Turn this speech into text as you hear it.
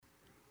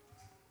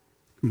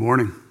Good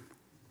morning.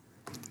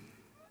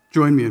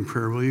 Join me in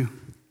prayer, will you?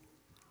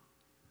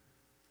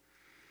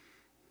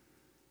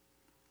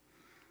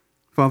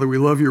 Father, we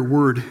love your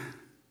word.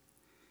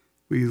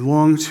 We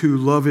long to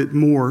love it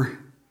more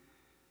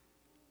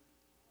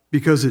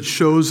because it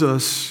shows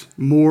us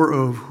more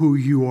of who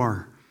you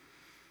are.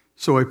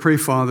 So I pray,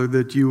 Father,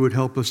 that you would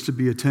help us to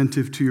be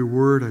attentive to your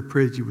word. I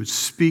pray that you would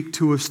speak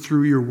to us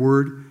through your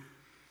word.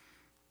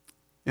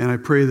 And I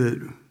pray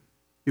that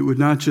it would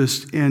not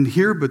just end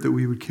here, but that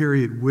we would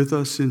carry it with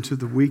us into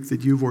the week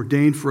that you've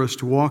ordained for us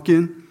to walk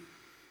in,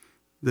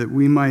 that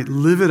we might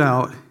live it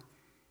out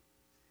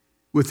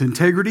with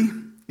integrity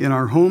in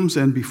our homes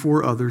and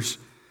before others,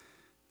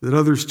 that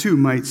others too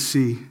might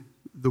see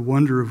the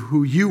wonder of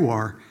who you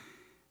are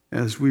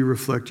as we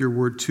reflect your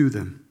word to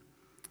them.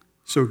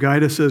 So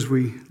guide us as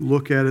we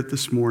look at it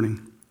this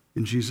morning.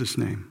 In Jesus'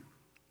 name,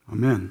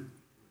 amen.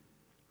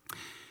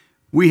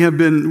 We have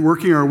been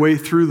working our way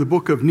through the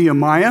book of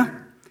Nehemiah.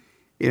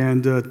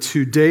 And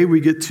today we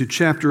get to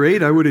chapter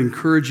 8. I would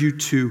encourage you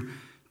to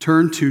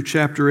turn to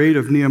chapter 8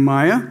 of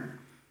Nehemiah.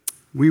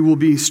 We will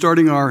be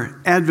starting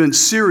our Advent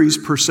series,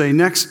 per se,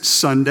 next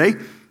Sunday.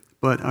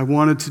 But I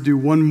wanted to do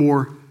one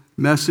more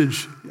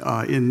message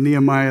in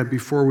Nehemiah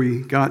before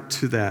we got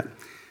to that.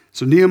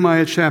 So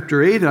Nehemiah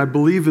chapter 8, I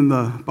believe in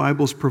the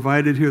Bibles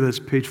provided here, that's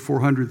page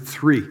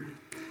 403.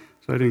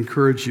 So I'd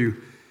encourage you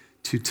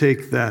to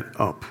take that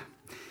up.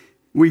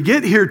 We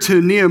get here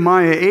to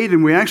Nehemiah 8,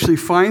 and we actually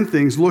find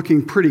things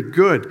looking pretty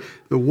good.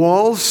 The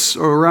walls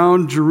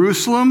around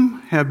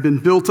Jerusalem have been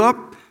built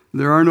up.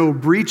 There are no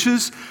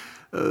breaches.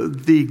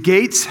 The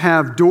gates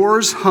have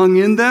doors hung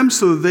in them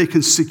so that they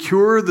can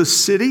secure the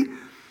city.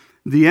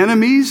 The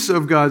enemies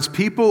of God's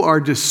people are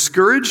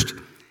discouraged,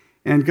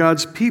 and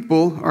God's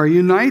people are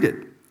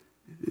united.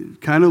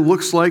 It kind of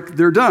looks like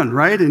they're done,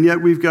 right? And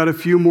yet we've got a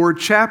few more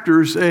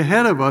chapters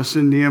ahead of us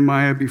in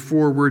Nehemiah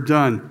before we're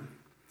done.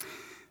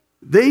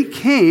 They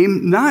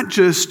came not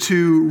just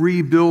to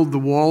rebuild the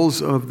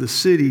walls of the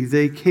city,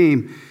 they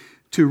came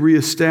to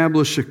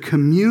reestablish a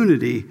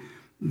community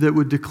that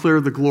would declare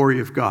the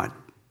glory of God.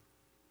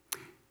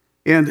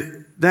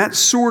 And that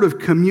sort of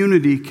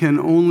community can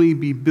only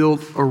be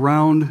built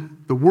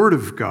around the Word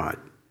of God.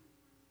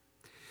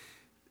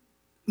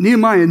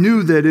 Nehemiah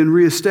knew that in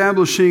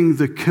reestablishing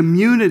the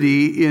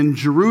community in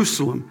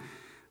Jerusalem,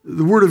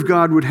 the Word of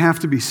God would have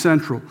to be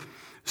central.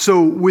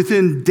 So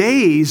within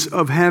days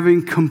of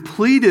having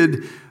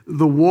completed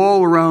the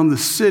wall around the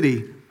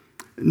city,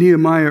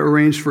 Nehemiah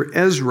arranged for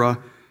Ezra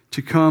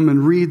to come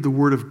and read the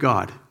Word of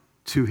God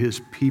to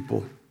his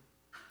people.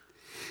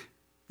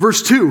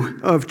 Verse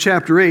 2 of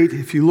chapter 8,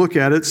 if you look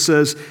at it,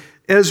 says,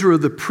 Ezra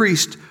the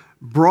priest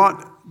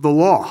brought the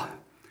law.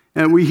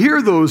 And we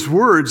hear those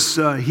words,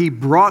 he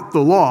brought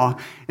the law,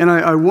 and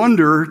I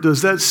wonder,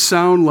 does that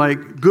sound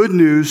like good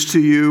news to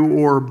you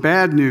or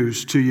bad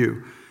news to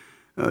you?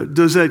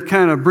 Does that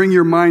kind of bring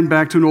your mind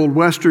back to an old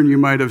Western you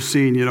might have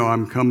seen,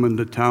 I'm coming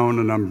to town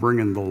and I'm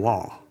bringing the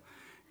law,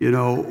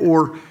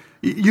 or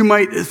you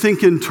might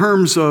think in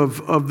terms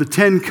of the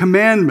Ten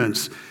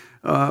Commandments,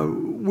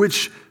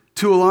 which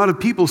to a lot of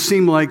people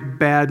seem like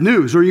bad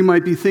news, or you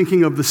might be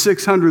thinking of the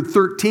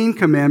 613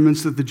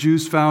 commandments that the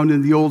Jews found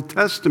in the Old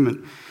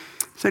Testament.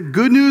 Is that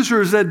good news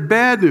or is that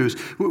bad news?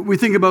 We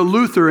think about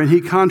Luther, and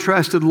he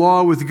contrasted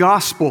law with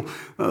gospel.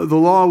 The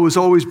law was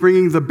always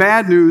bringing the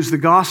bad news. The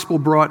gospel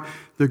brought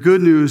the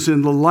good news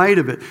in the light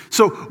of it.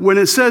 So when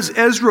it says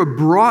Ezra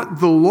brought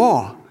the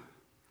law,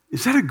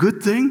 is that a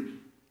good thing?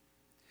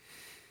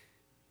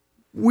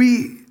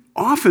 We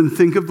often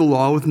think of the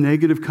law with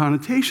negative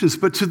connotations,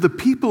 but to the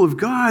people of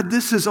God,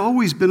 this has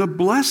always been a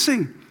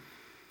blessing.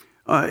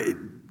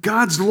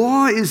 God's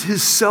law is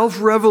his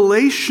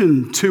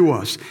self-revelation to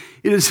us.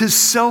 It is his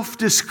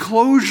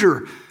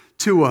self-disclosure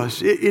to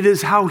us. It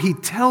is how he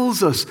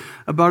tells us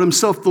about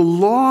himself. The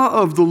law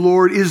of the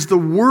Lord is the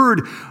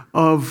word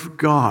of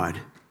God.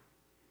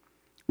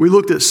 We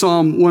looked at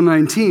Psalm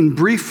 119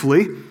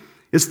 briefly.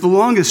 It's the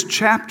longest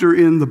chapter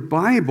in the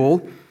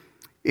Bible,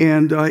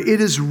 and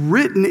it is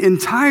written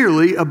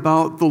entirely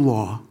about the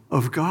law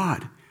of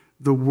God,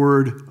 the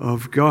word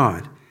of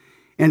God.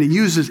 And it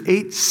uses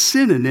 8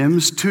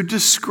 synonyms to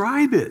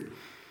describe it.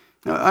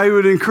 I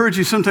would encourage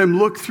you sometime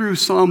look through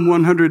Psalm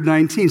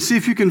 119. See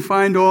if you can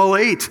find all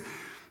 8.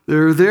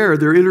 They're there.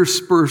 They're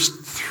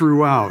interspersed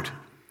throughout.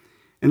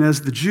 And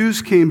as the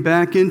Jews came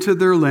back into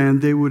their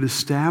land, they would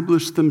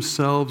establish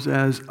themselves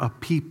as a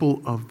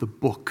people of the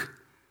book.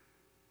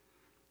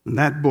 And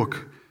that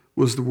book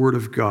was the Word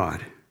of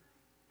God.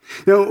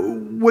 Now,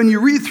 when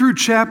you read through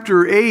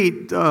chapter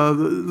 8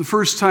 the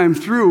first time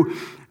through,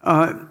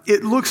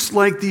 it looks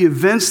like the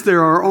events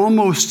there are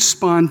almost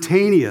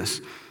spontaneous.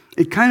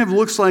 It kind of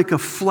looks like a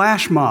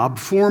flash mob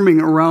forming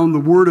around the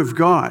Word of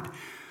God.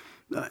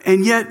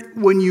 And yet,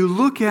 when you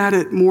look at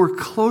it more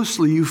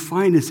closely, you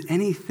find it's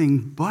anything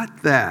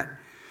but that.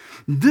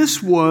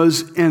 This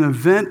was an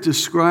event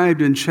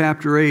described in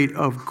chapter 8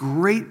 of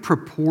great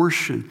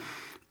proportion,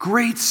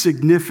 great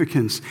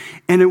significance,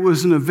 and it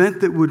was an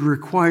event that would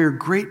require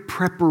great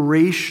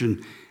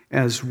preparation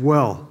as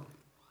well.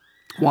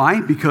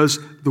 Why? Because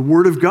the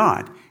Word of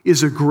God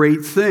is a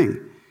great thing.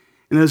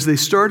 And as they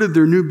started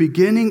their new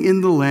beginning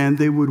in the land,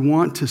 they would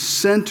want to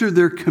center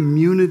their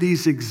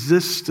community's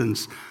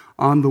existence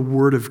on the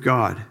Word of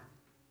God.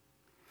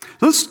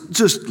 Let's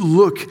just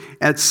look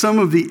at some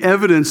of the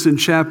evidence in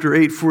chapter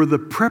 8 for the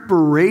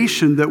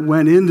preparation that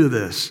went into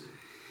this.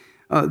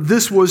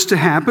 This was to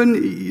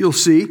happen, you'll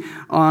see,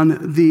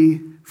 on the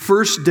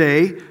first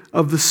day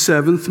of the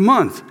 7th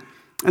month.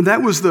 And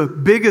that was the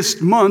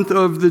biggest month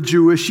of the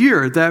Jewish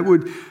year. That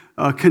would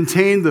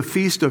contain the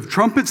Feast of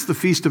Trumpets, the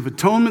Feast of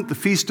Atonement, the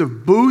Feast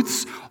of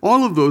Booths.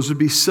 All of those would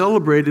be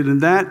celebrated in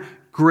that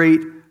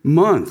great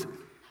month.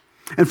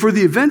 And for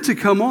the event to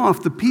come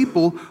off, the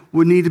people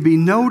would need to be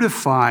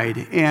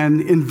notified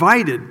and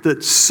invited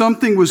that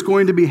something was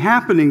going to be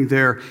happening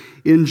there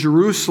in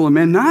Jerusalem.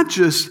 And not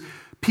just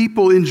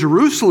people in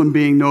Jerusalem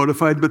being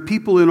notified, but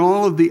people in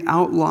all of the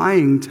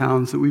outlying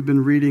towns that we've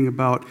been reading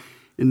about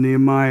in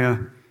Nehemiah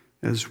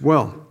as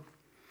well.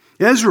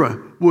 Ezra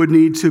would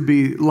need to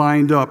be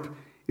lined up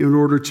in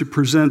order to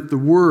present the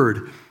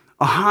word.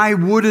 A high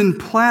wooden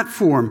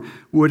platform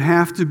would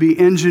have to be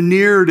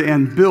engineered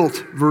and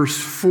built, verse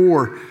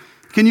 4.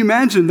 Can you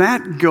imagine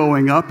that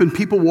going up and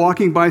people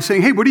walking by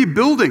saying, "Hey, what are you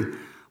building?"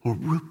 Well,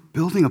 we're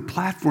building a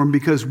platform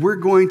because we're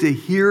going to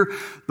hear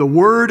the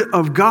word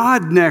of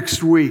God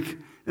next week.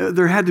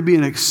 There had to be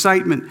an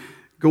excitement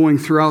going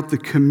throughout the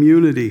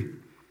community.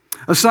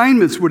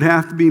 Assignments would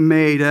have to be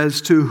made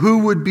as to who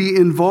would be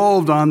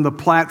involved on the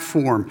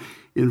platform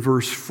in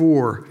verse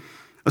 4.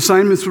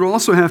 Assignments would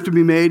also have to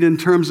be made in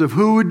terms of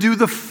who would do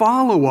the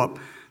follow-up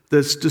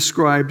that's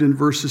described in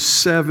verses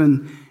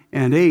 7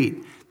 and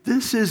 8.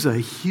 This is a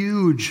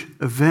huge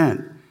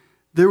event.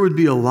 There would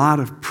be a lot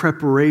of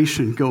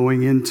preparation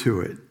going into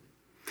it.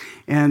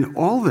 And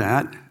all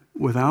that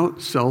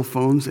without cell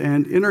phones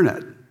and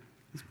internet.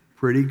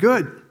 Pretty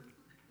good.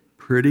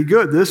 Pretty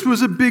good. This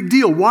was a big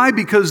deal. Why?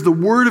 Because the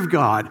Word of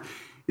God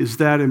is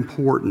that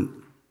important.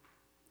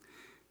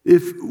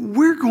 If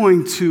we're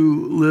going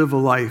to live a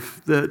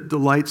life that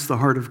delights the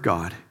heart of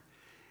God,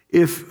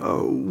 if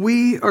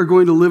we are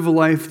going to live a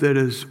life that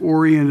is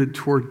oriented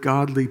toward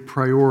godly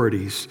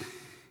priorities,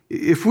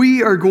 if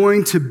we are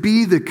going to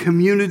be the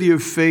community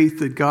of faith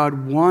that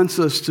God wants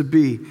us to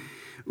be,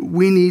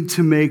 we need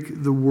to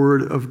make the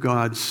Word of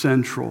God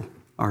central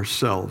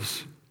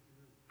ourselves.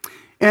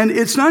 And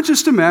it's not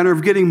just a matter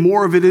of getting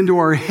more of it into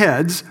our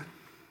heads.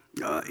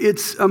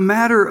 It's a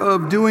matter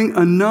of doing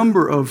a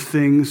number of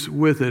things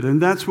with it. And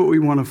that's what we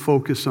want to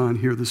focus on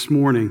here this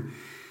morning.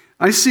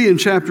 I see in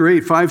chapter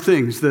 8 5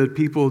 things that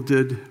people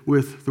did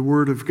with the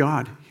Word of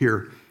God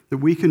here that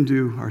we can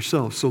do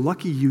ourselves. So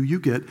lucky you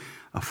get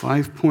a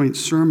 5-point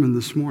sermon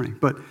this morning.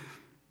 But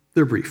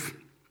they're brief.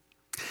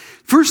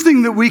 First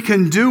thing that we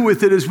can do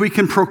with it is we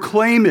can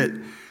proclaim it.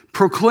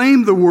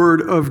 Proclaim the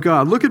Word of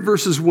God. Look at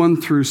verses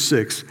 1 through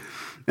 6.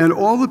 And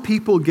all the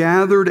people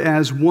gathered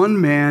as one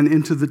man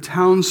into the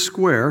town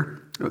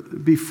square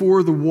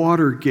before the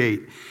water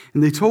gate.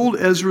 And they told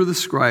Ezra the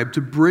scribe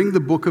to bring the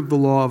book of the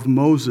law of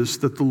Moses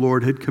that the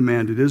Lord had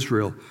commanded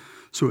Israel.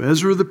 So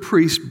Ezra the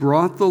priest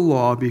brought the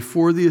law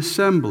before the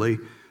assembly,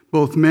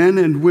 both men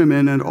and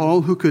women, and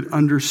all who could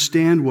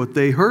understand what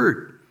they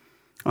heard,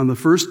 on the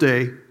first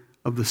day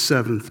of the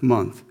 7th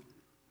month.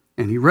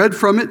 And he read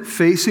from it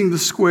facing the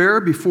square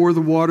before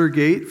the water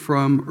gate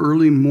from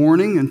early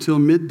morning until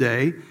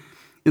midday,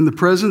 in the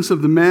presence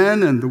of the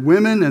men and the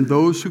women and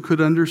those who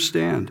could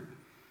understand.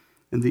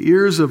 And the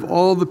ears of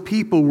all the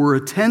people were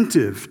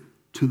attentive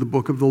to the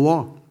book of the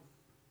law.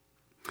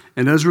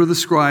 And Ezra the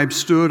scribe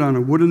stood on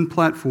a wooden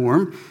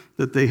platform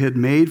that they had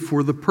made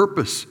for the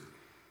purpose.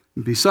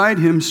 And beside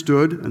him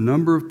stood a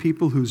number of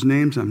people whose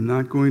names I'm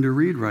not going to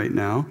read right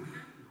now,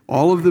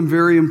 all of them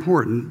very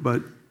important,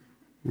 but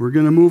we're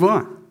going to move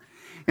on.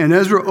 And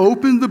Ezra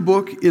opened the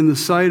book in the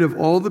sight of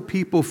all the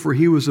people, for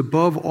he was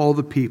above all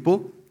the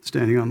people,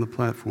 standing on the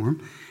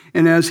platform.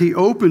 And as he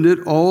opened it,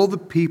 all the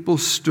people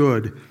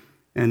stood.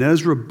 And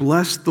Ezra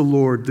blessed the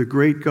Lord, the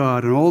great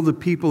God. And all the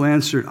people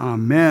answered,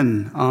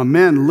 Amen,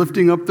 Amen,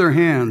 lifting up their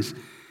hands.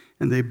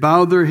 And they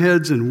bowed their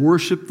heads and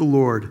worshiped the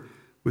Lord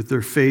with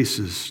their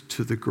faces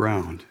to the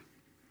ground.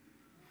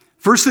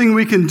 First thing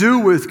we can do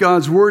with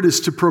God's word is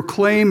to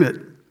proclaim it.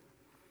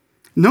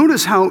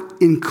 Notice how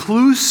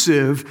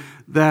inclusive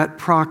that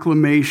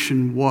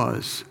proclamation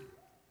was.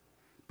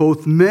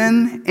 Both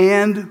men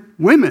and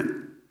women.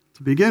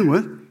 To begin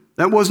with,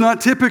 that was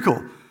not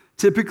typical.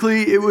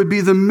 Typically, it would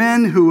be the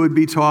men who would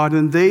be taught,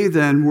 and they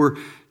then were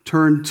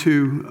turned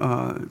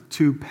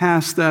to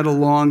pass that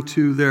along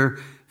to their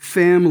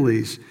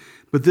families.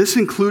 But this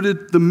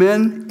included the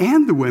men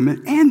and the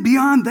women, and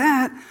beyond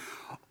that,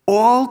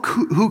 all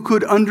who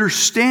could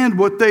understand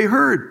what they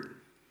heard.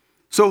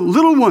 So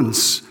little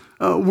ones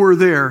were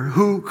there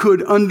who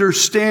could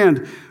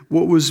understand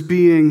what was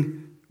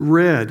being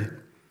read.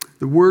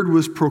 The word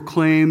was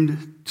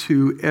proclaimed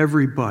to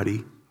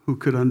everybody who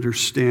could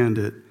understand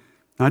it.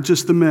 Not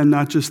just the men,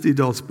 not just the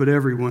adults, but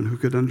everyone who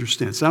could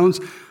understand. Sounds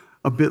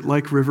a bit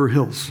like River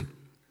Hills.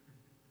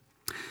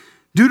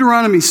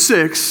 Deuteronomy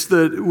 6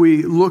 that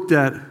we looked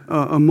at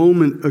a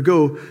moment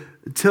ago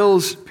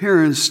tells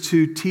parents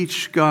to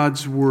teach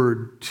God's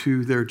word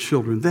to their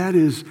children. That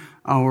is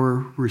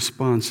our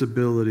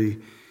responsibility.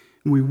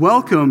 We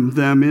welcome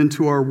them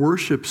into our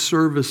worship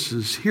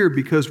services here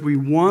because we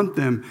want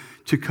them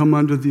to come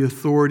under the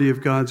authority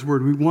of God's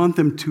word. We want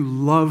them to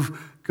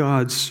love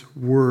God's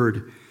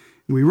word.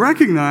 We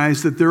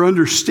recognize that their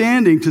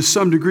understanding to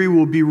some degree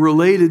will be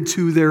related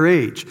to their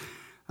age.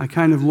 I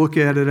kind of look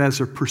at it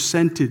as a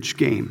percentage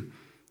game.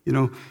 You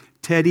know,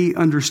 Teddy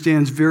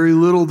understands very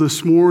little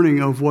this morning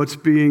of what's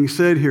being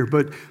said here,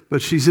 but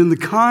she's in the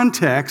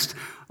context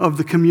of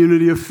the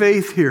community of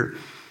faith here.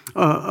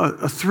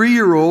 A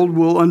 3-year-old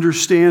will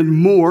understand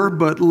more,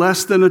 but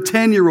less than a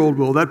 10-year-old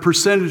will. That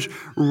percentage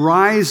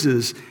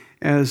rises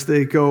as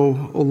they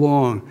go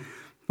along.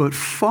 But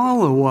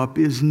follow-up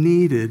is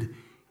needed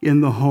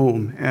in the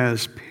home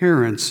as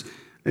parents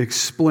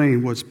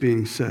explain what's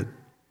being said.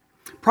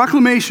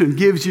 Proclamation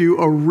gives you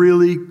a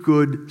really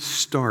good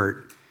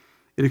start.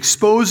 It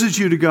exposes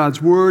you to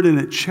God's word and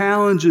it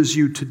challenges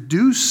you to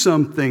do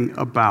something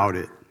about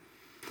it.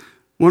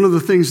 One of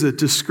the things that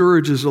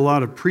discourages a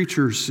lot of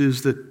preachers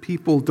is that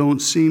people don't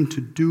seem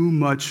to do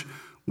much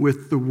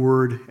with the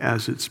word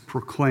as it's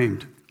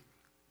proclaimed.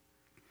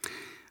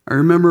 I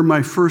remember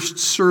my first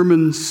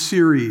sermon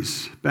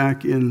series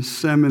back in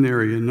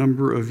seminary a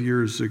number of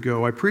years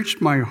ago. I preached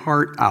my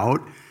heart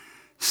out,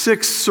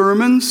 6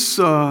 sermons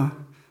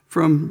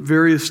from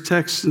various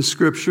texts in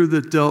Scripture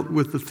that dealt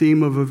with the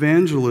theme of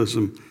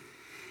evangelism.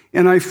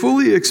 And I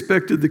fully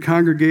expected the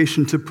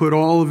congregation to put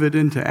all of it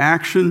into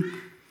action.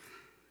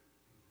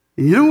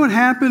 And you know what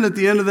happened at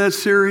the end of that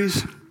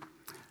series?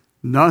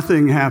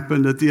 Nothing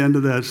happened at the end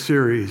of that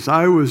series.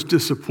 I was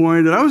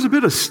disappointed. I was a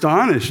bit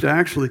astonished,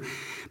 actually.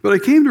 But I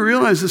came to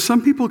realize that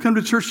some people come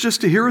to church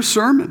just to hear a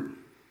sermon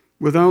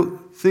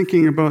without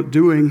thinking about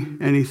doing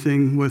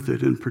anything with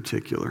it in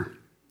particular.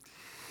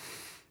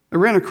 I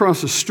ran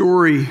across a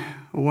story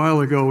a while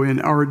ago in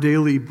Our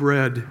Daily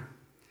Bread.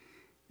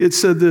 It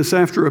said this: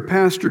 after a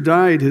pastor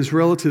died, his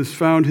relatives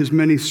found his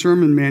many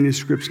sermon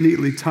manuscripts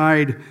neatly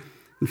tied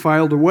and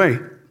filed away.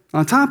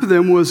 On top of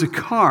them was a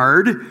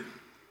card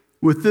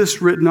with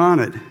this written on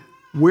it: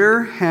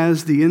 "Where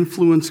has the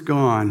influence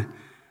gone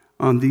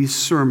on these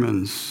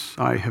sermons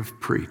I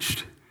have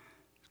preached?"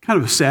 Kind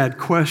of a sad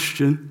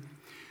question.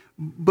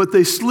 But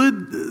they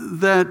slid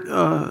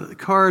that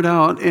card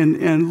out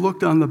and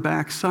looked on the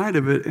back side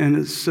of it, and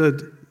it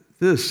said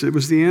this. It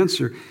was the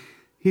answer.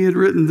 He had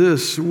written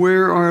this: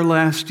 "Where are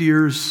last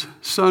year's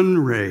sun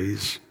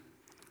rays?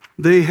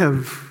 They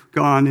have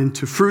gone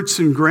into fruits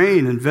and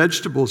grain and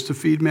vegetables to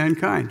feed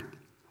mankind.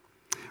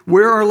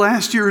 Where are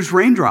last year's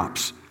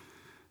raindrops?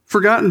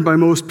 Forgotten by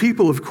most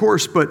people, of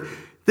course, but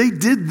they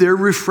did their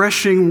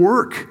refreshing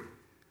work,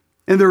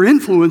 and their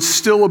influence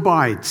still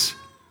abides.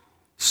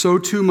 So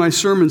too my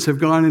sermons have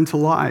gone into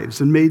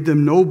lives and made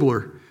them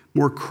nobler,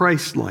 more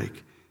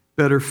Christ-like,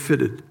 better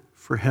fitted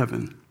for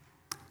heaven."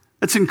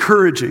 That's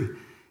encouraging.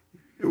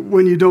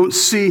 When you don't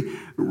see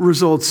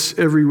results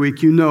every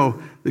week, you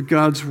know that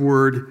God's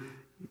word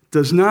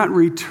does not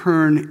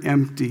return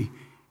empty.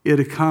 It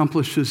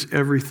accomplishes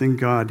everything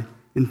God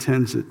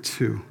intends it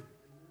to.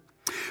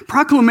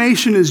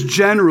 Proclamation is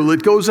general.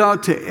 It goes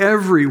out to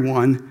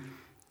everyone.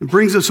 It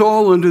brings us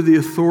all under the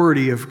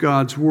authority of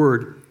God's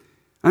word.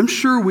 I'm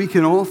sure we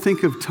can all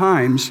think of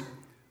times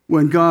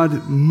when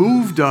God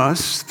moved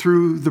us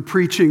through the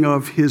preaching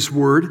of his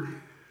word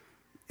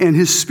and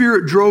his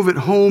Spirit drove it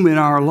home in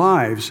our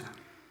lives.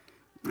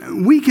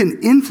 We can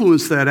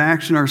influence that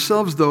action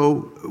ourselves,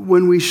 though,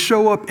 when we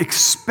show up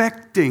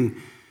expecting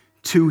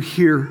to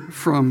hear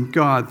from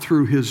God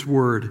through his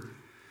word.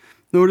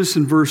 Notice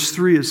in verse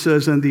 3 it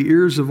says, "And the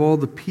ears of all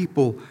the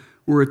people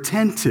were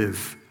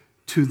attentive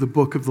to the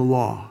book of the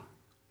law."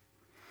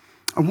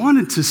 I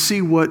wanted to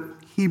see what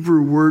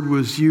Hebrew word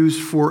was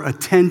used for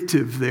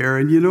attentive there,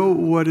 and you know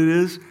what it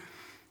is?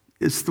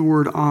 It's the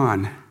word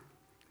on.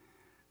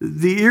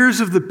 The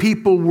ears of the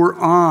people were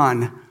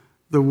on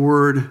the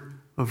word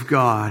of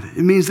God.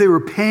 It means they were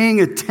paying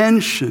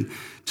attention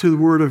to the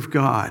word of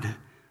God.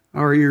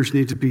 Our ears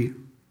need to be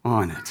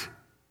on it.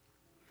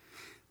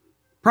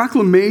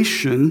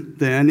 Proclamation,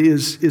 then,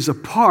 is a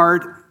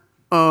part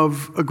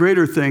of a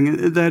greater thing,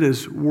 and that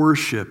is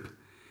worship.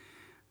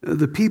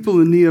 The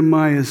people in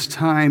Nehemiah's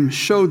time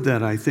showed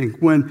that, I think.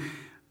 When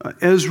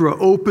Ezra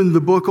opened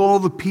the book, all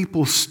the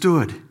people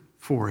stood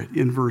for it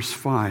in verse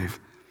 5.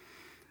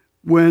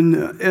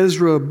 When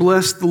Ezra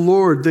blessed the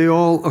Lord, they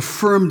all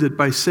affirmed it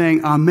by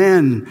saying,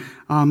 "Amen,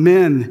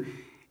 Amen,"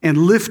 and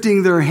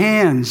lifting their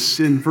hands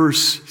in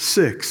verse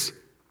 6.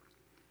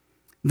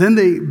 Then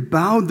they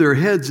bowed their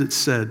heads, it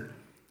said,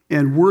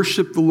 and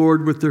worshiped the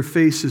Lord with their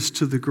faces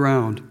to the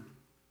ground.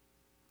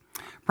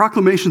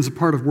 Proclamation is a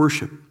part of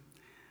worship.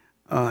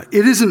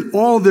 It isn't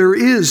all there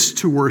is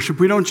to worship.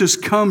 We don't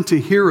just come to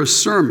hear a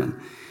sermon,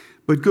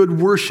 but good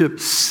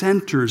worship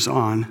centers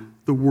on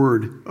the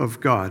word of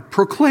God.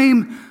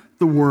 Proclaim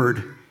the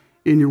word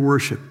in your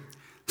worship.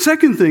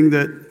 Second thing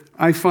that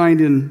I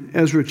find in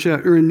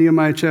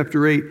Nehemiah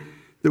chapter 8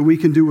 that we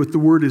can do with the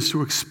word is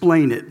to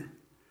explain it.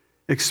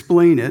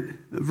 Explain it.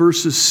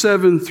 Verses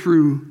 7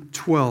 through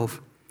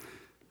 12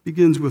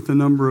 begins with a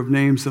number of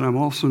names that I'm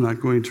also not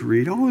going to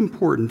read. All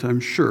important, I'm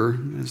sure,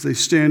 as they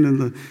stand in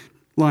the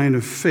line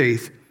of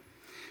faith.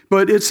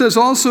 But it says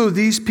also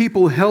these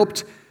people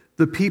helped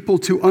the people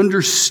to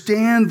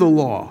understand the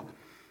law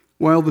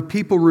while the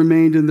people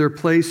remained in their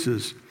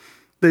places.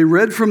 They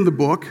read from the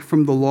book,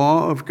 from the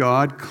law of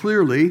God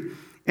clearly,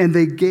 and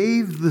they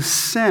gave the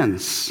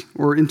sense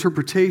or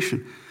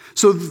interpretation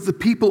so that the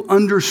people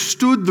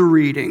understood the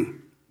reading.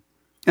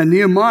 And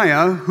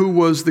Nehemiah, who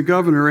was the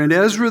governor, and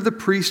Ezra the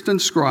priest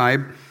and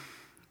scribe,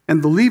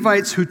 and the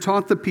Levites who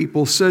taught the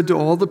people, said to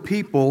all the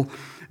people,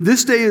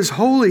 "This day is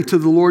holy to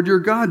the Lord your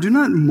God. Do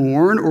not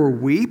mourn or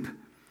weep."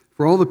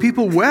 For all the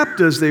people wept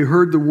as they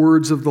heard the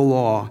words of the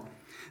law.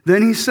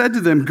 Then he said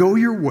to them, "Go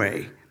your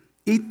way,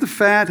 eat the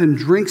fat and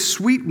drink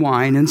sweet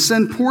wine, and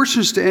send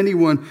portions to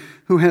anyone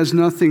who has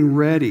nothing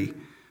ready.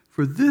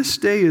 For this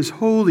day is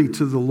holy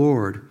to the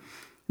Lord.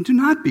 And do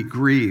not be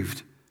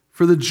grieved,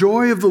 for the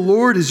joy of the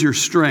Lord is your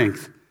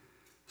strength."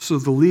 So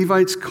the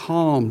Levites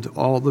calmed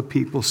all the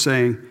people,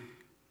 saying,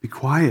 "Be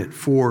quiet,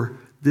 for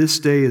this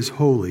day is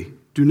holy.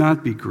 Do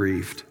not be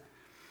grieved."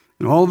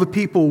 And all the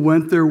people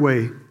went their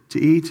way to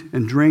eat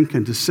and drink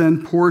and to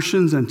send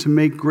portions and to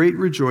make great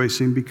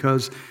rejoicing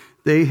because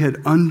they had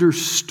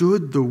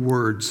understood the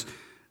words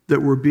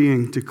that were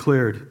being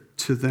declared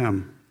to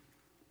them.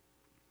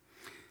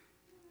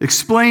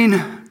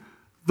 Explain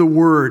the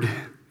word.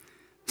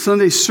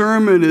 Sunday's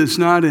sermon is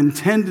not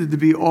intended to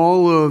be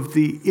all of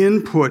the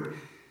input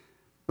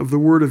of the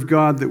word of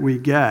God that we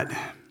get.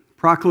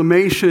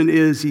 Proclamation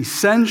is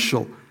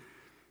essential,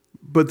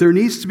 but there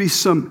needs to be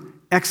some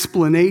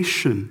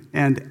explanation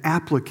and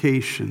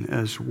application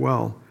as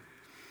well.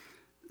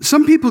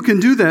 Some people can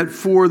do that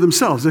for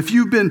themselves. If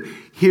you've been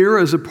here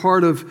as a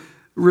part of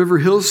River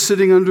Hills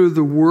sitting under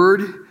the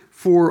Word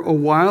for a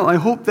while, I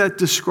hope that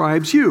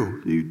describes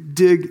you. You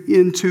dig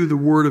into the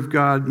Word of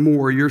God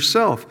more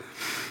yourself.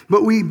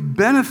 But we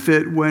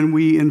benefit when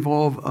we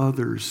involve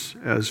others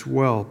as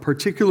well,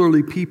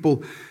 particularly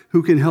people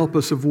who can help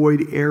us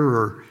avoid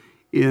error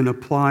in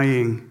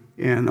applying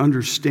and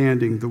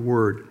understanding the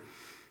Word.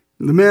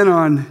 The men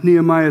on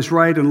Nehemiah's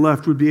right and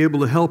left would be able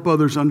to help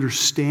others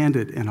understand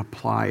it and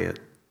apply it.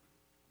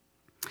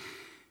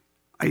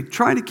 I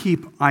try to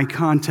keep eye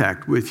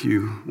contact with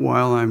you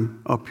while I'm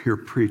up here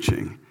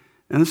preaching,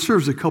 and it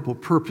serves a couple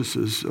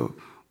purposes.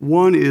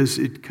 One is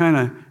it kind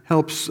of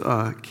helps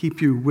keep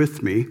you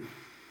with me.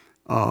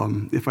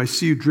 If I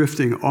see you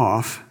drifting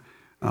off,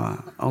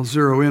 I'll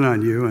zero in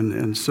on you,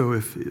 and so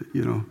if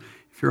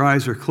your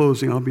eyes are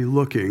closing, I'll be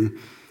looking.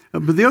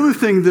 But the other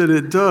thing that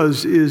it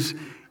does is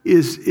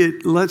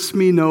it lets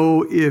me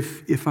know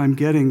if I'm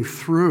getting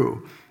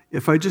through.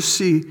 If I just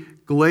see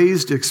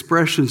glazed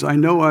expressions, I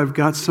know I've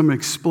got some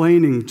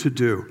explaining to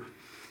do.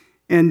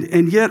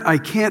 And yet I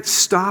can't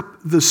stop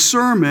the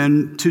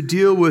sermon to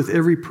deal with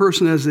every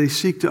person as they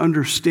seek to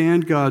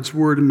understand God's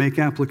word and make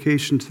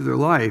application to their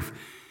life.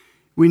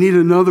 We need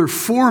another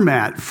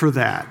format for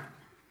that.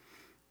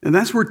 And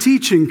that's where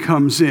teaching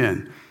comes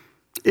in.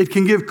 It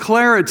can give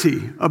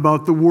clarity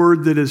about the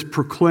word that is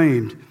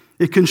proclaimed.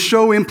 It can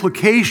show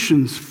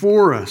implications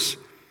for us.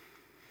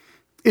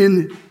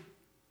 In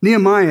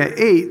Nehemiah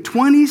 8,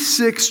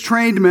 26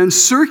 trained men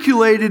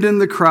circulated in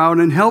the crowd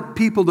and helped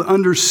people to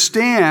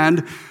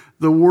understand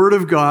the word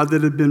of God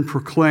that had been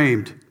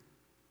proclaimed.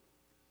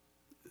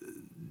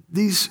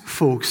 These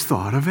folks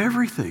thought of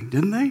everything,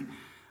 didn't they?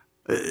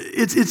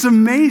 It's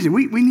amazing.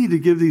 We need to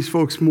give these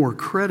folks more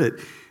credit.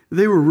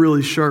 They were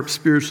really sharp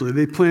spiritually.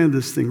 They planned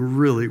this thing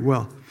really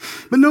well.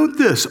 But note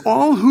this,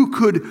 all who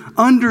could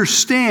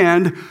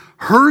understand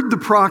heard the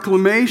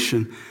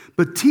proclamation,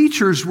 but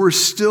teachers were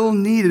still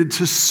needed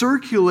to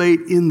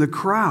circulate in the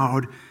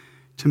crowd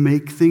to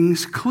make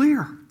things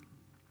clear.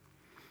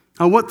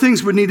 Now, what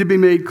things would need to be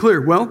made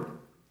clear? Well,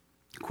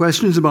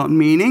 questions about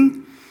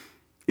meaning,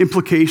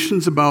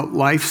 implications about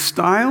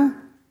lifestyle,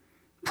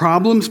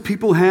 problems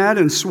people had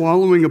in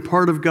swallowing a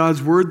part of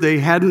God's word they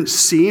hadn't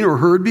seen or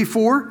heard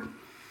before,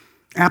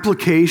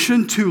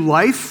 application to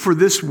life for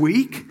this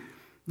week,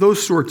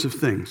 those sorts of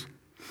things.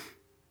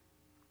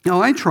 Now,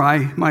 I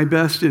try my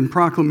best in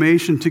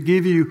proclamation to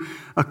give you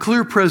a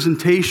clear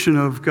presentation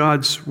of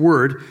God's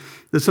word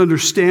that's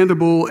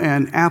understandable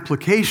and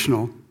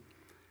applicational,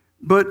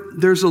 but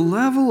there's a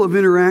level of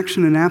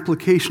interaction and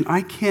application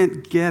I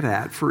can't get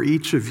at for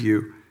each of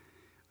you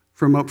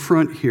from up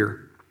front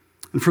here.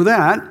 And for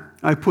that,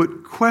 I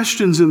put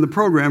questions in the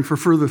program for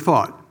further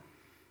thought.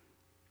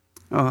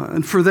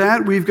 And for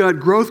that, we've got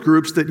growth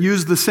groups that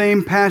use the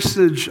same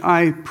passage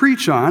I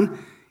preach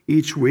on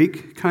each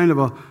week, kind of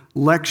a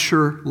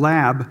lecture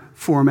lab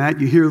format.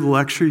 You hear the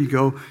lecture, you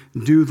go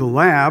do the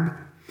lab.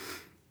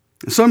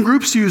 Some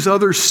groups use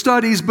other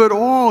studies, but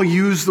all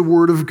use the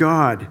Word of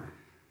God.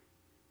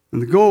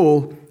 And the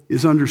goal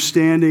is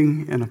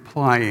understanding and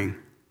applying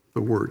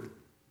the Word.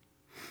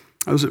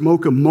 I was at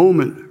Mocha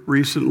Moment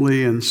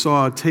recently and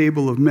saw a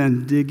table of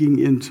men digging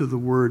into the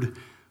Word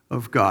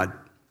of God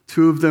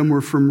 2 of them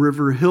were from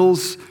River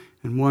Hills,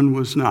 and 1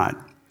 was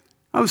not.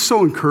 I was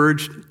so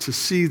encouraged to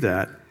see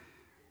that.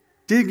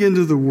 Dig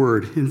into the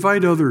Word.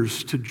 Invite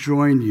others to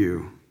join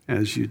you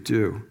as you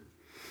do.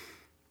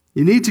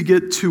 You need to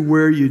get to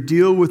where you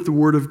deal with the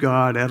Word of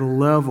God at a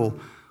level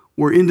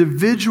where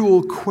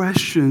individual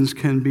questions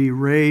can be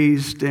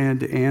raised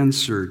and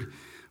answered,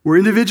 where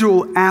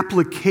individual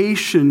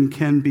application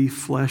can be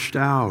fleshed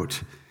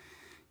out.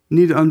 You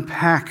need to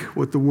unpack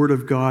what the Word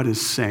of God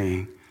is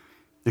saying.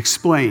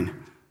 Explain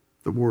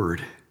the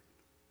Word.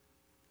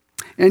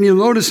 And you'll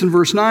notice in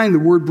verse 9, the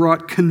Word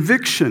brought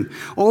conviction.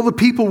 All the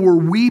people were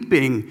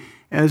weeping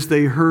as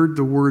they heard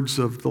the words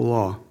of the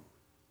law.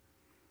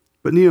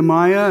 But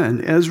Nehemiah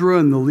and Ezra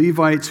and the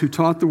Levites who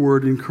taught the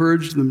Word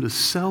encouraged them to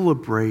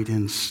celebrate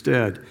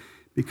instead,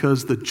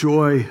 because the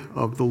joy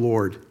of the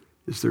Lord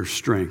is their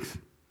strength.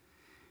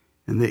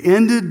 And they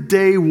ended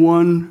day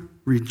 1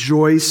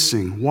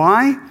 rejoicing.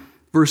 Why?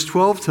 Verse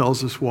 12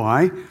 tells us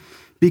why.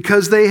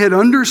 Because they had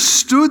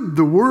understood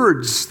the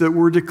words that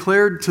were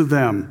declared to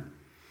them.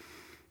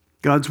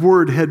 God's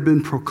Word had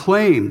been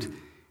proclaimed,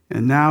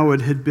 and now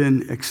it had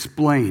been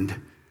explained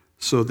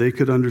so they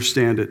could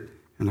understand it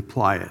and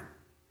apply it.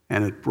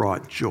 And it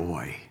brought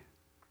joy.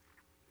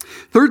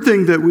 Third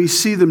thing that we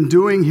see them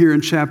doing here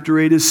in chapter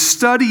 8 is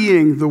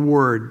studying the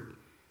Word.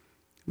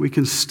 We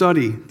can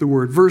study the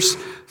Word. Verse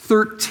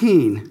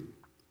 13.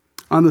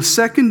 On the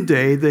second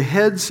day, the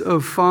heads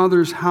of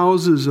fathers'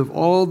 houses of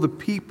all the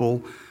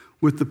people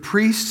with the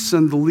priests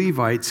and the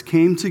Levites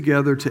came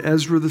together to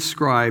Ezra the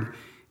scribe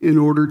in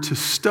order to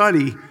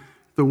study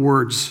the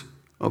words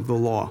of the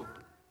law.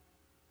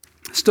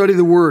 Study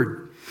the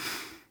Word.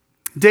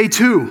 Day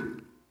 2.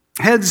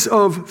 Heads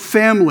of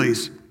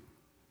families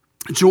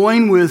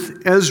join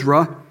with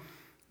Ezra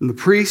and the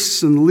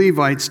priests and the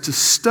Levites to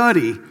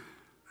study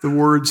the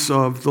words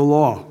of the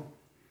law.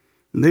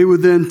 And they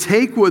would then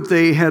take what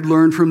they had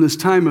learned from this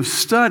time of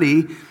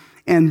study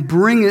and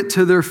bring it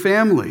to their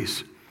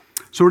families.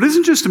 So it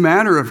isn't just a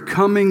matter of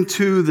coming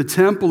to the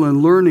temple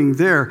and learning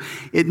there.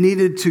 It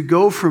needed to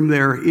go from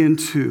there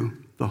into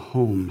the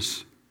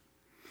homes.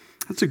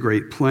 That's a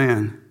great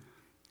plan.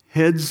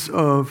 Heads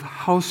of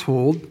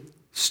household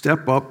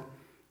step up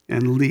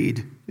and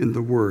lead in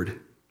the Word.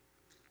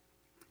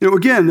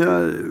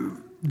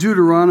 Again,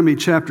 Deuteronomy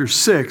chapter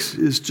 6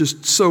 is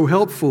just so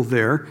helpful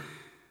there,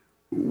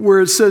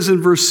 where it says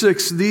in verse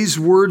 6, "These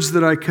words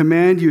that I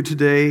command you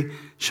today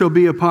shall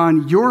be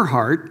upon your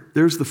heart."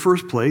 There's the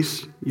first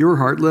place, your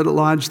heart, let it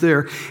lodge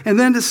there. And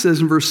then it says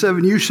in verse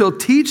 7, "You shall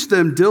teach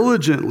them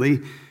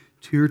diligently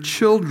to your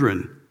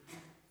children,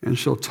 and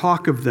shall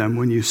talk of them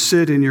when you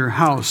sit in your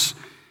house,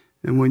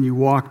 and when you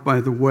walk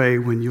by the way,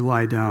 when you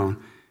lie down,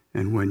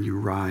 and when you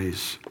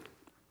rise."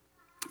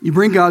 You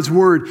bring God's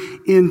Word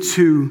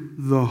into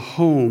the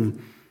home.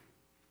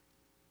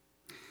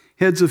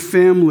 Heads of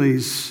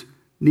families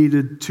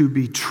needed to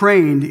be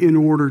trained in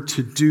order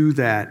to do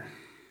that.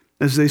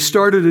 As they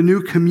started a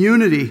new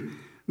community,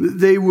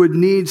 they would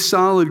need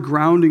solid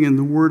grounding in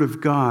the Word of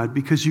God,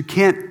 because you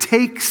can't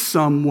take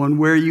someone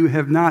where you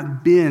have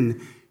not been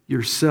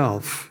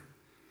yourself.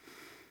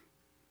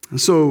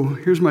 And so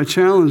here's my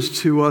challenge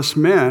to us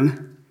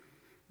men.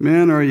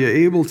 Men, are you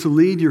able to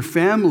lead your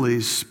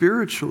families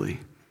spiritually?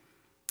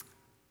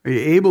 Are you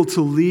able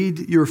to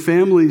lead your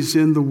families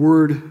in the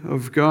Word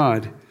of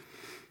God?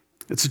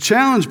 It's a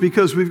challenge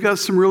because we've got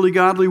some really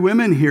godly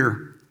women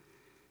here.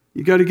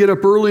 You got to get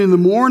up early in the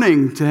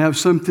morning to have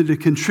something to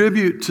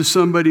contribute to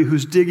somebody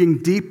who's digging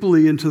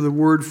deeply into the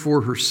Word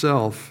for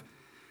herself.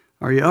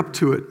 Are you up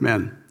to it,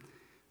 men?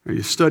 Are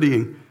you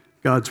studying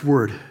God's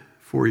Word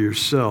for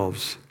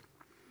yourselves?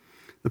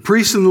 The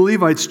priests and the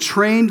Levites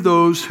trained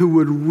those who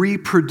would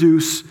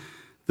reproduce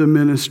the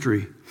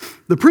ministry.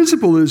 The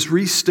principle is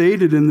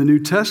restated in the New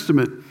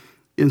Testament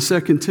in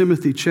 2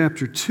 Timothy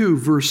chapter 2,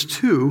 verse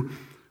 2,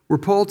 where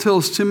Paul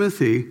tells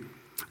Timothy,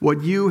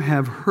 "What you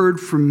have heard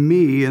from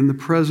me in the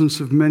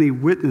presence of many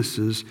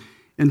witnesses,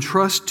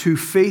 entrust to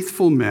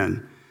faithful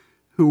men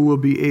who will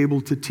be able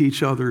to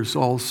teach others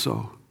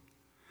also."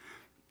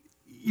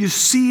 You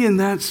see in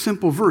that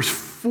simple verse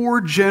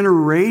 4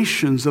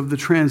 generations of the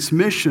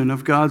transmission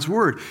of God's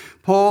Word.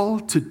 Paul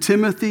to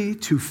Timothy,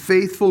 to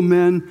faithful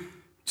men,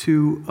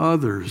 to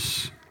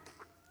others.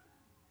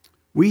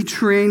 We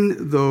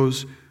train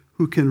those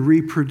who can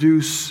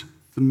reproduce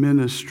the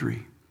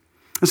ministry.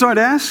 And so I'd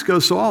ask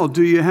us all,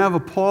 do you have a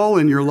Paul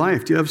in your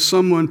life? Do you have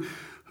someone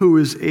who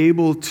is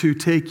able to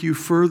take you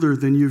further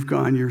than you've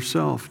gone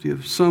yourself? Do you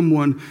have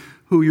someone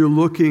who you're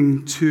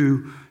looking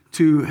to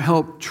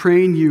help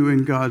train you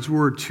in God's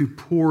Word, to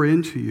pour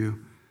into you?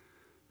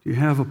 Do you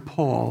have a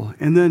Paul?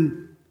 And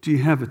then do you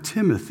have a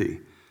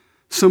Timothy?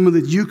 Someone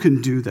that you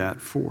can do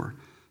that for.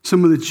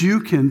 Someone that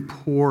you can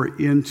pour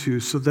into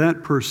so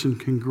that person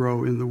can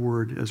grow in the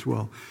Word as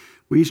well.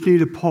 We each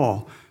need a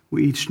Paul.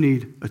 We each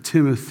need a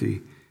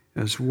Timothy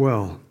as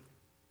well.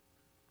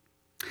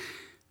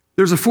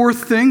 There's a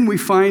fourth thing we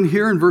find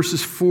here in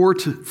verses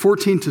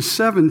 14 to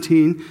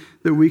 17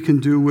 that we can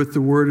do with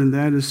the Word, and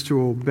that is to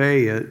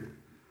obey it.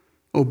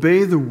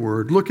 Obey the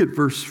Word. Look at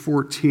verse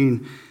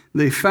 14.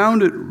 They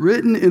found it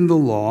written in the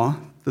law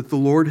that the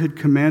Lord had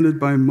commanded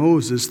by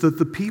Moses that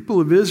the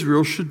people of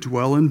Israel should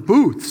dwell in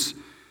booths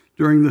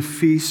during the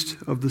feast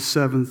of the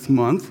 7th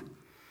month,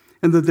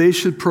 and that they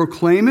should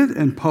proclaim it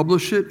and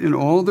publish it in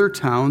all their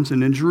towns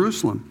and in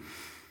Jerusalem.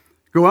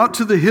 Go out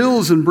to the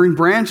hills and bring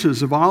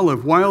branches of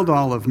olive, wild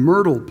olive,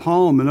 myrtle,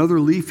 palm, and other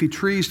leafy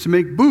trees to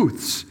make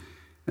booths,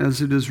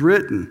 as it is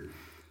written.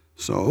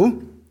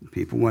 So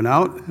people went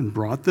out and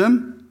brought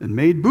them and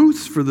made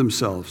booths for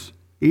themselves,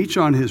 each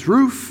on his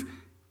roof,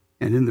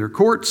 and in their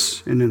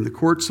courts, and in the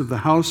courts of the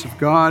house of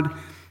God,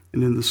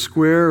 and in the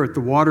square at the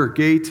water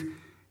gate,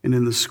 and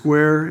in the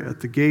square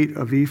at the gate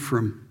of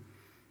Ephraim.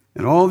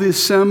 And all the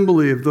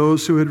assembly of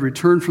those who had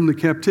returned from the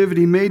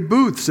captivity made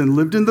booths and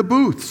lived in the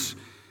booths.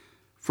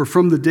 For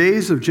from the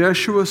days of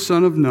Jeshua,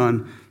 son of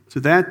Nun, to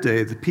that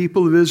day, the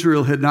people of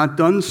Israel had not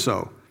done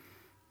so,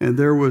 and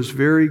there was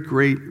very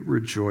great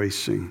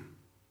rejoicing.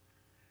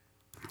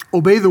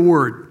 Obey the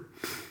word.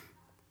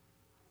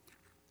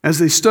 As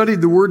they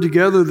studied the word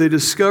together, they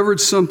discovered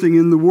something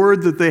in the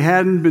word that they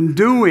hadn't been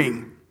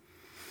doing.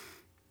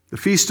 The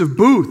Feast of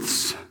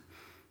Booths.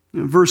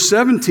 Verse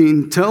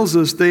 17 tells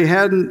us they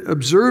hadn't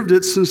observed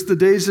it since the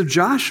days of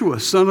Joshua,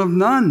 son of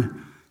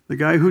Nun, the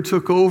guy who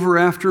took over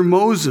after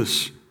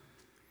Moses.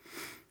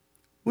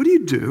 What do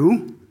you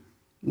do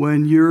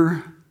when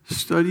you're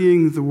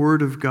studying the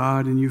Word of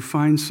God and you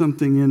find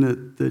something in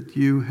it that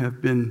you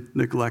have been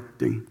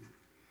neglecting?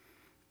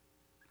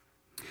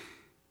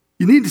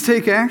 You need to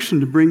take action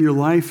to bring your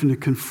life into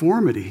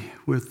conformity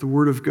with the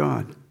Word of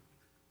God.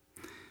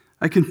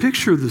 I can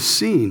picture the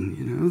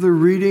scene. They're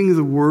reading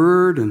the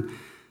Word and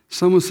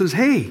someone says,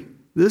 hey,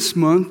 this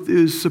month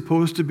is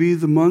supposed to be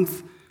the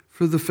month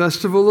for the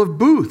Festival of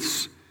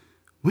Booths.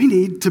 We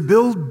need to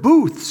build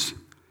booths.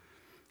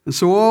 And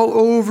so all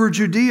over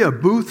Judea,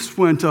 booths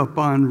went up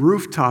on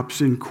rooftops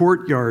in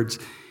courtyards,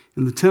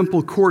 in the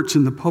temple courts,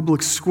 in the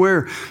public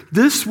square.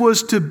 This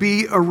was to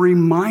be a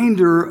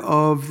reminder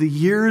of the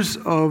years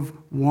of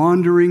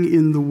wandering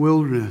in the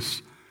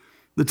wilderness,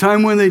 the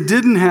time when they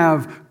didn't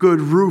have good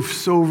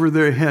roofs over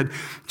their head,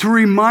 to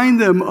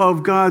remind them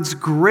of God's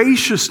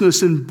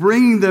graciousness in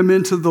bringing them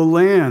into the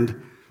land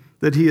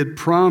that he had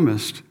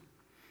promised.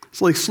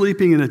 It's like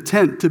sleeping in a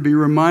tent to be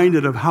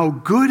reminded of how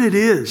good it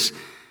is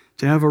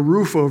to have a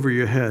roof over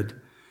your head.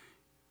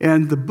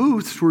 And the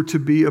booths were to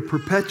be a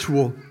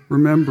perpetual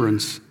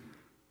remembrance.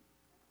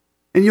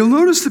 And you'll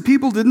notice the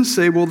people didn't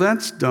say, well,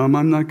 that's dumb,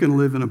 I'm not going to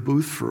live in a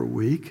booth for a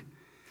week.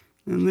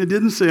 And they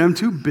didn't say, I'm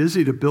too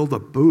busy to build a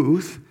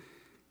booth.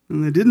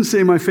 And they didn't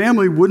say, my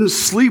family wouldn't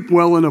sleep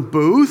well in a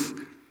booth.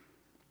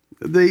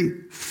 They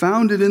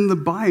found it in the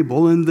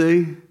Bible and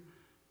they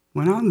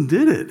went out and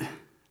did it.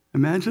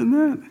 Imagine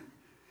that.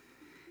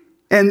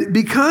 And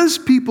because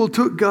people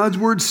took God's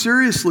word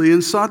seriously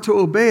and sought to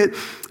obey it,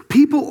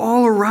 people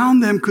all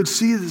around them could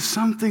see that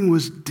something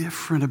was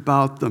different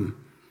about them.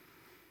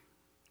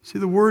 See,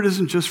 the word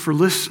isn't just for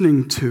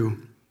listening to.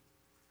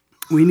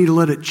 We need to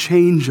let it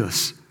change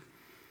us.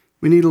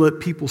 We need to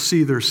let people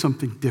see there's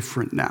something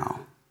different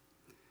now.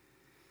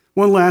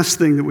 One last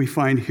thing that we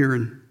find here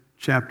in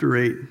chapter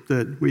 8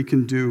 that we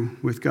can do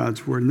with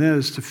God's word, and that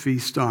is to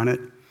feast on it.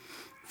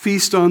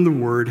 Feast on the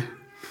word.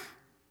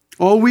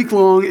 All week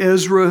long,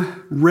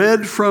 Ezra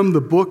read from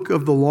the book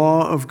of the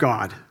law of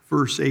God,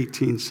 verse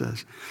 18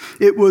 says.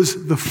 It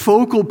was the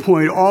focal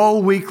point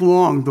all week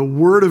long, the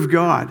word of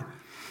God.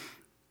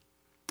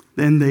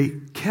 Then they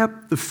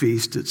kept the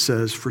feast, it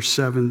says, for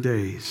 7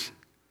 days.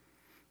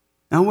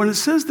 Now, when it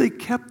says they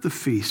kept the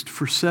feast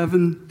for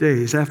 7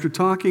 days, after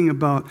talking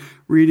about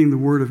reading the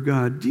word of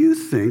God, do you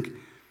think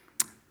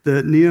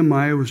that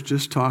Nehemiah was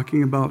just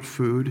talking about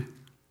food?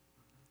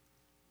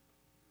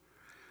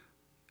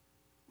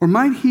 Or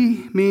might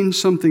he mean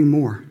something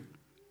more?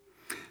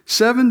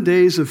 7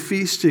 days of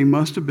feasting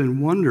must have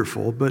been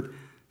wonderful, but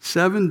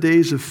 7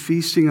 days of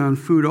feasting on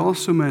food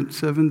also meant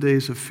 7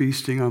 days of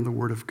feasting on the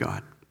Word of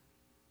God.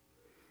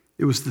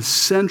 It was the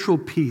central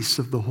piece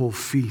of the whole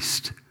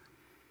feast.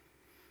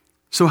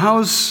 So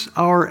how's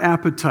our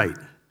appetite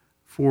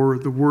for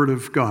the Word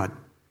of God?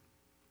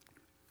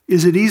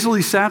 Is it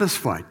easily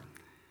satisfied?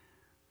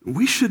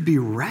 We should be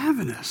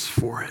ravenous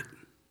for it.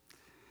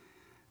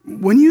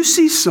 When you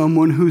see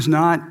someone who's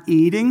not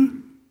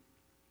eating,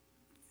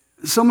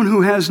 someone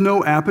who has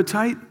no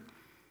appetite,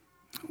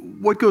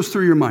 what goes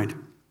through your mind?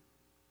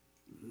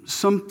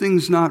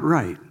 Something's not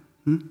right.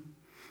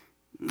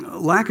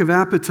 Lack of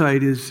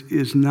appetite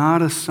is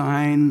not a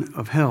sign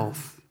of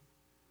health.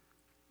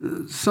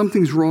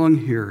 Something's wrong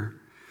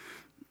here.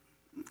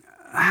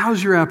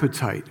 How's your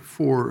appetite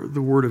for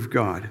the Word of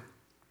God?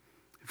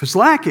 If it's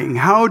lacking,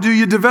 how do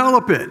you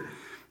develop it?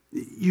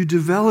 You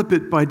develop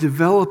it by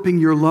developing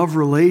your love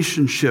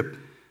relationship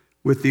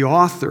with the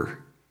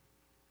author.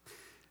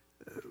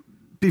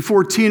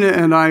 Before Tina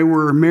and I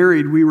were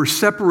married, we were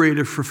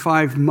separated for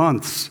 5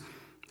 months,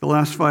 the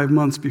last 5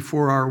 months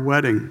before our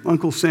wedding.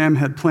 Uncle Sam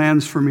had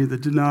plans for me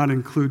that did not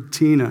include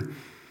Tina.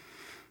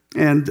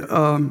 And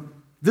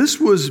this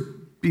was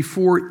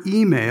before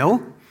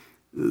email.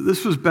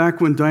 This was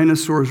back when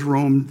dinosaurs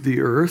roamed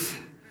the earth.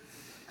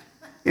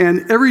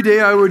 And every day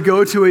I would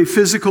go to a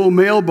physical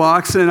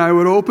mailbox and I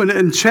would open it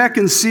and check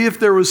and see if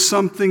there was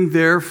something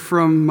there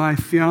from my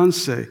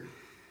fiance.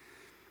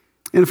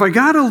 And if I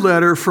got a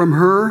letter from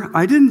her,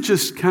 I didn't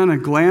just kind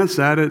of glance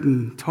at it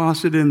and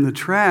toss it in the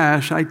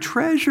trash. I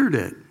treasured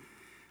it.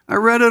 I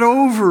read it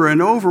over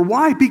and over.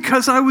 Why?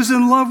 Because I was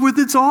in love with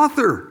its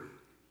author.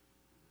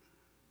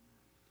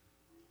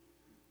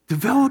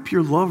 Develop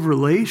your love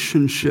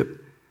relationship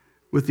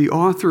with the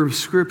author of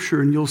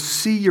Scripture, and you'll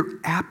see your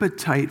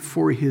appetite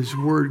for his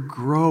word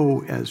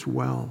grow as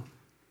well.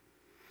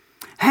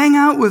 Hang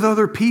out with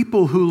other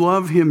people who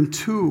love him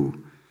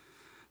too.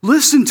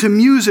 Listen to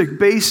music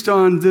based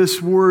on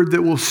this word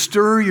that will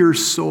stir your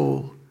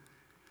soul.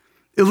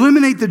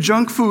 Eliminate the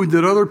junk food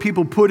that other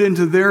people put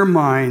into their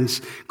minds.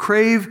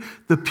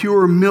 Crave the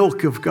pure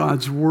milk of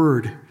God's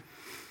word.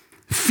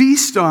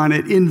 Feast on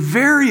it in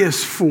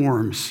various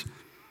forms.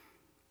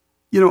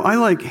 You know, I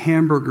like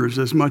hamburgers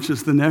as much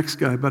as the next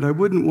guy, but I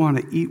wouldn't want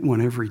to eat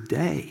one every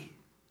day.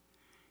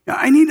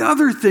 I need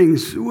other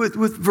things with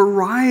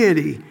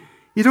variety.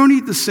 You don't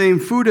eat the same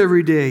food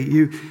every day.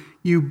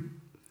 You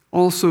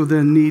also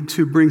then need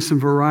to bring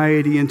some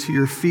variety into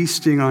your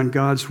feasting on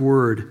God's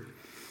word.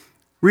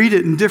 Read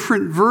it in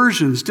different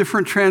versions,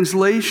 different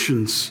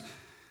translations.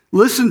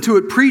 Listen to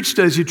it preached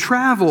as you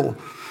travel.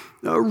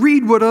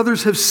 Read what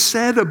others have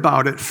said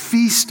about it.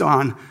 Feast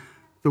on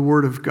the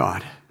word of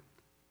God.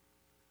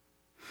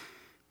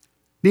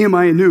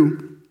 Nehemiah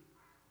knew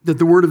that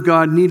the word of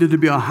God needed to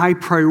be a high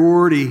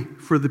priority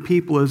for the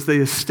people as they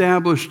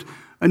established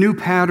a new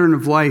pattern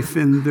of life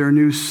in their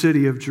new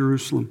city of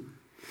Jerusalem.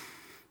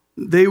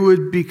 They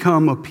would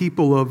become a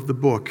people of the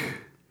book.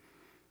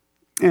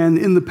 And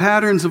in the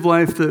patterns of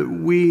life that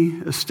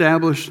we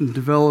establish and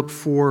develop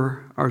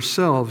for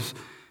ourselves,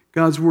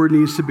 God's word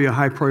needs to be a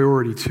high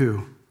priority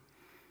too.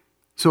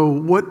 So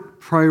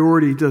what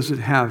priority does it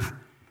have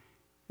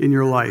in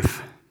your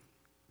life?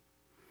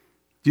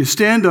 Do you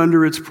stand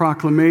under its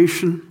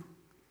proclamation?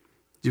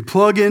 Do you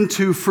plug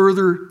into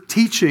further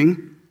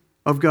teaching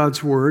of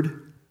God's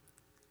word?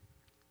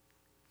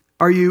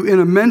 Are you in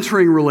a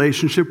mentoring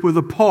relationship with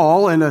a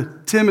Paul and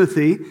a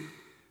Timothy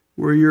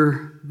where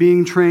you're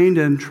being trained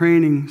and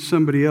training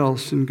somebody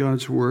else in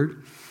God's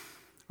word?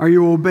 Are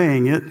you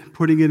obeying it,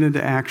 putting it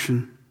into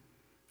action?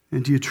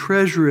 And do you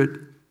treasure it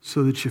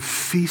so that you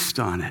feast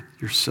on it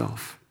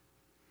yourself?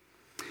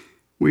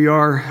 We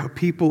are a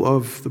people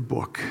of the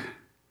book.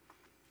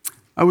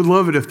 I would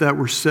love it if that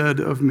were said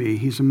of me.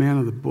 He's a man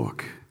of the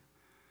book.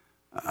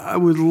 I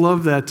would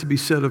love that to be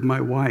said of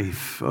my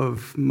wife,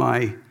 of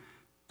my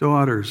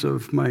daughters,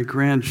 of my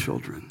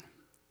grandchildren.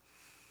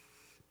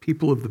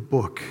 People of the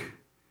book.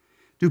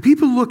 Do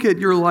people look at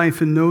your life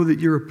and know that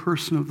you're a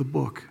person of the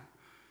book?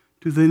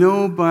 Do they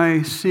know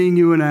by seeing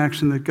you in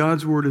action that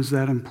God's word is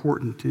that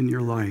important in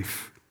your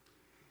life?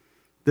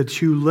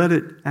 That you let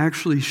it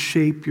actually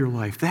shape your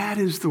life? That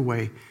is the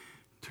way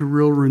to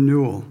real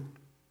renewal.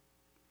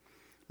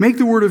 Make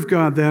the word of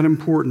God that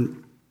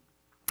important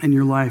in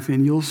your life,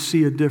 and you'll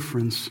see a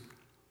difference.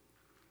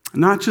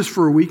 Not just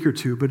for a week or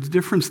two, but a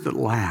difference that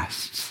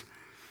lasts.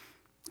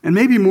 And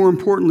maybe more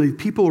importantly,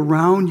 people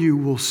around you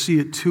will see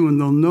it too, and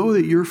they'll know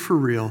that you're for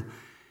real,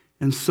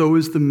 and so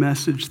is the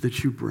message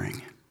that you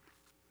bring.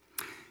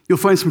 You'll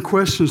find some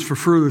questions for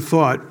further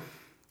thought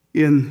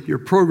in your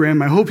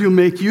program. I hope you'll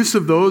make use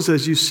of those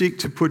as you seek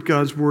to put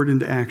God's word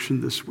into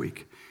action this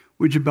week.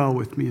 Would you bow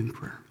with me in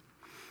prayer?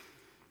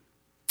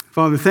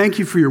 Father, thank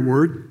you for your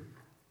word.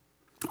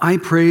 I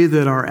pray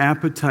that our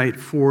appetite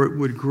for it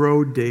would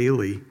grow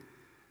daily,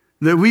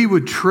 that we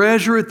would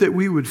treasure it, that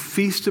we would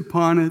feast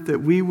upon it,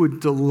 that we would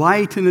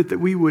delight in it, that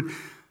we would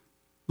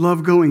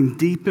love going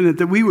deep in it,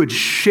 that we would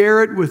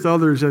share it with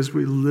others as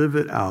we live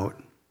it out,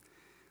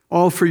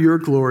 all for your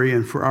glory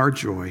and for our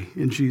joy.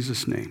 In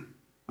Jesus' name,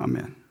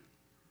 amen.